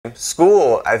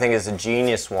School, I think, is a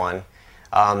genius one.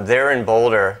 They're in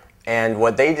Boulder, and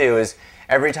what they do is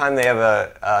every time they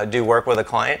have do work with a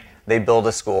client, they build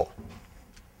a school.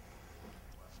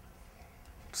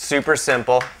 Super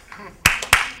simple.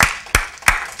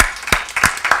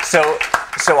 So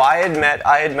I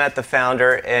had met the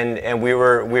founder, and we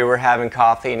were having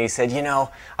coffee, and he said, you know,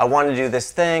 I want to do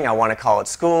this thing. I want to call it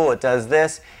school. It does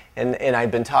this, and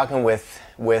I've been talking with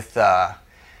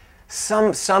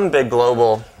some big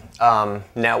global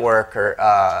network, or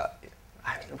I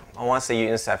want to say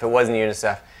UNICEF. It wasn't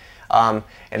UNICEF, and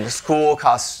the school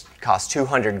costs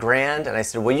 200 grand. And I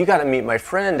said, well, you got to meet my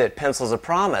friend at Pencils of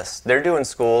Promise. They're doing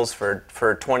schools for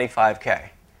 25K,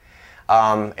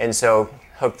 and so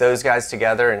hooked those guys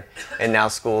together, and now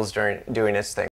school's doing its thing.